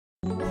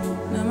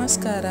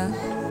ನಮಸ್ಕಾರ.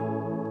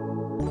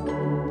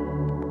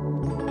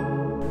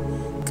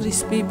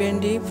 ಕ್ರಿಸ್ಪಿ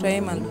ಬೆಂಡಿ ಫ್ರೈ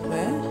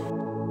ಮಲ್ಪೆ.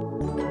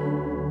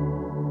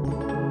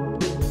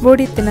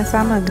 ಬೋಡಿತ್ತಿನ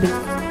ಸಾಮಗ್ರಿ: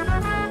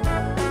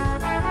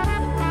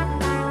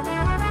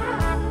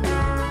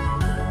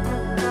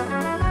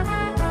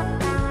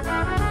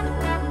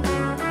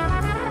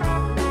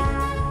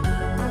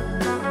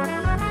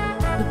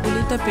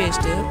 ಪುಳಿತ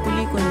ಪೇಸ್ಟ್,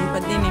 ಪುಳಿ ಕೊಂಚ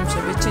 15 ನಿಮಿಷ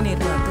ಬೆಚ್ಚ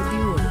ನೀರು ಹಾಕಿ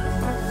ದಿವೋಡು,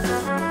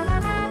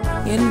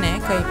 ಎಣ್ಣೆ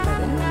ಕೈಪರೆ,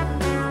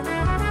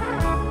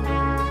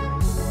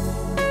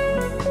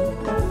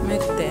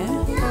 ಮೆತ್ತೆ,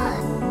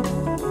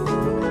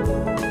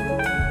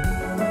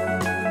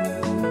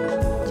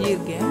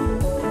 ಜೀರಿಗೆ,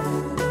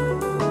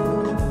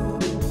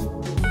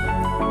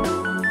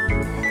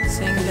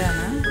 ಶೇಂಗಾನ,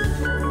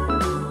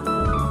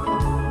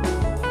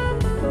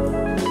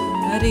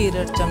 ಹರಿ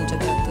 2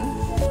 ಚಮಚದಾತು,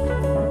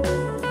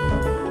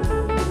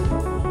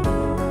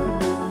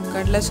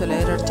 ಕಡಲೆ ಸೊಲೆ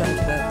 2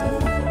 ಚಮಚದಾತು,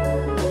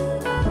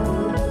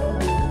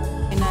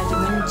 ಇನ್ನಾಜಿ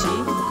ಮುಂಚಿ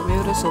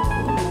ಬೇವ್ರ ಸೊಪ್ಪು,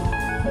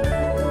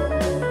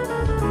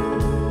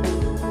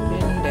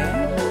 ಬೆಂಡೆ,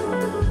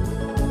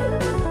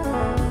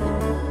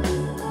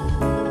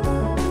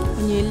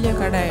 ಒಂಜಿ ಎಲ್ಲಿಯ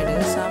ಕಡಾಯಿಡು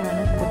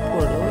ಸಾಮಾನು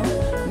ಕೊಟ್ಕೊಡು,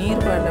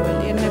 ನೀರು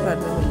ಪಾಡ್ದವಲ್ಲಿ ಎಣ್ಣೆ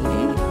ಪಾಡ್ದವಲ್ಲಿ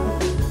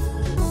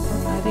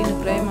ಅದನ್ನು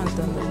ಫ್ರೈ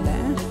ಮಾಡ್ತಂದಿಲ್ಲ.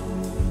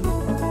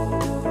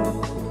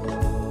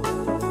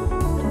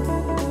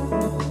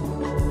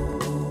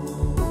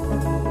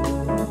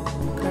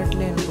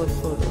 ಕಡಲೆಯನ್ನು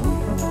ಕೊಟ್ಕೊಡು,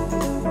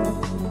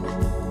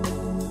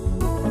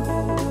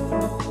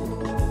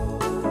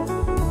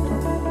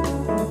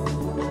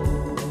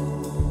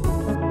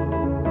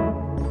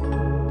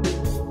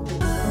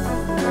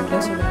 ಕಡಲೆ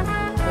ಸೊಲೆ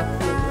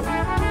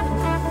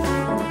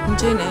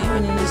ಮುಂಚೆನೆ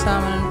ಒಂದೊಂದು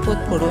ಸಾಮಾನು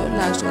ಪೊತ್ಕೊಡು,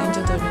 ಲಾಸ್ಟ್ ಇಂಚ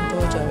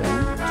ತೋಜಾವೆ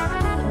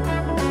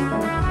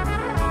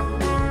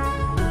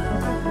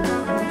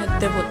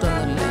ಮೆತ್ತೆ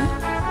ಪೊತ್ತೊಂದಿಲ್ಲ.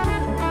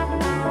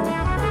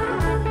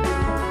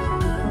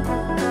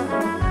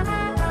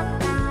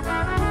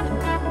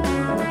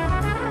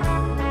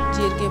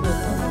 ಜೀರಿಗೆ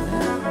ಪೊತ್ತೊಂದಿಲ್ಲ.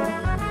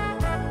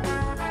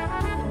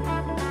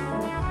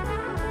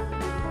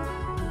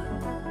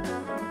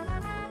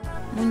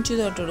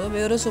 ಮುಂಚಿದೊಟ್ಟುಡು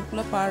ಬೇರೆ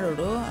ಸೊಪ್ಪುಲ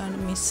ಪಾಡೋಡು ಅಂಡ್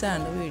ಮಿಸ್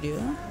ಆಂಡ್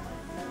ವಿಡಿಯೋ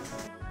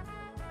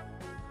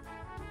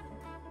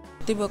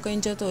ಬೊಕ್ಕ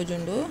ಇಂಚ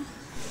ತೋಜುಂಡು.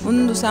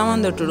 ಒಂದು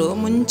ಸಾಮಾನು ದೊಟ್ಟುಡು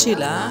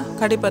ಮುಂಚಿಲ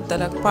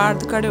ಕಡಿಪತ್ತಲ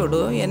ಪಾಡ್ದು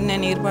ಕಡೆಯುಡು, ಎಣ್ಣೆ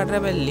ನೀರು ಪಾಡ್ರೆ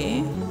ಬಲ್ಲಿ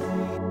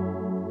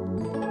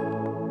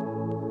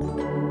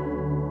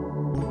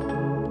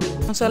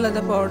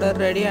ಮಸಾಲದ ಪೌಡರ್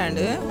ರೆಡಿ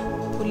ಆಂಡ್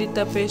ಪುಳಿತ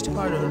ಪೇಸ್ಟ್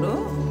ಮಾಡೋಡು.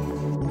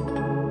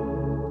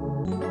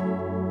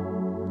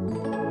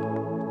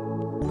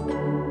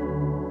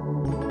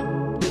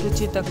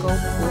 ರುಚಿ ತಕ್ಕ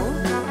ಉಪ್ಪು,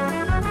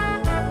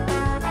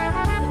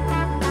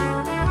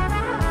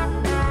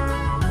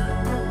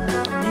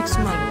 ಮಿಕ್ಸ್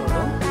ಮಾಡ್ಕೊಡು.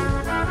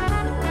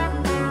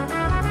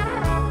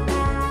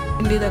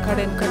 ಹಿಂಡಿದ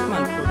ಕಡೆಯನ್ನು ಕಟ್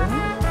ಮಾಡ್ಕೊಡು,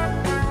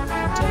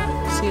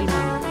 ಸೀಲ್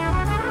ಮಾಡ್ಕೊಡು,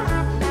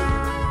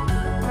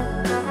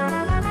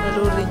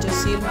 2 ಇಂಚ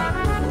ಸೀಲ್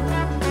ಮಾಡ್ಕೊಡು.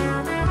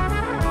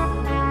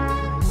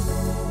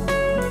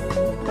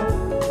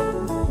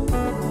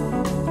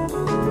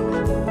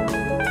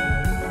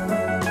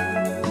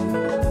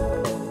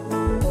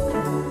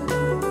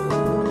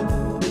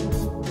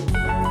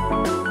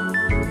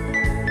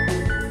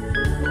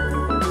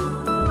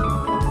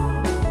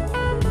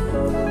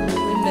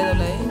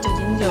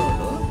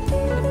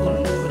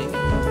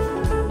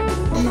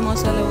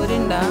 ಮಸಾಲೆ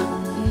ಒರಿಂಡ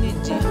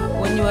ಒಂದಿಜ್ಜಿ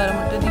 1 ವಾರ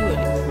ಮಟ್ಟ ದಿವಲಿ.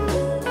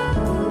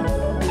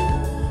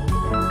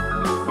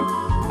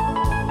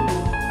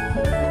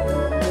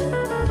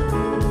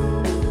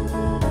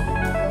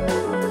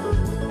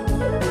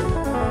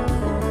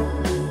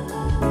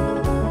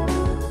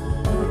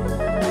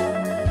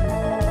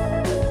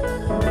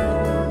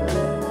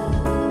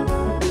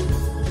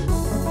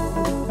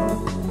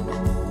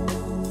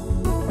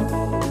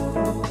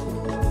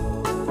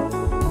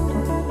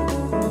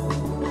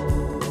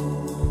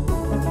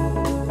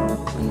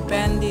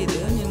 ಪ್ಯಾನ್ ದೀದು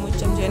ನೀನು 3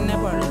 ಚಮಚ ಎಣ್ಣೆ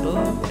ಪಾಡೋಡು,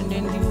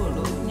 ಬೆಂಡೆಣ್ಣೆ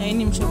ದಿವೋಡು, 5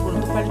 ನಿಮಿಷ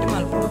ಕುಡಿದು ಪಲ್ಟಿ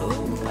ಮಲ್ಪೋಡು.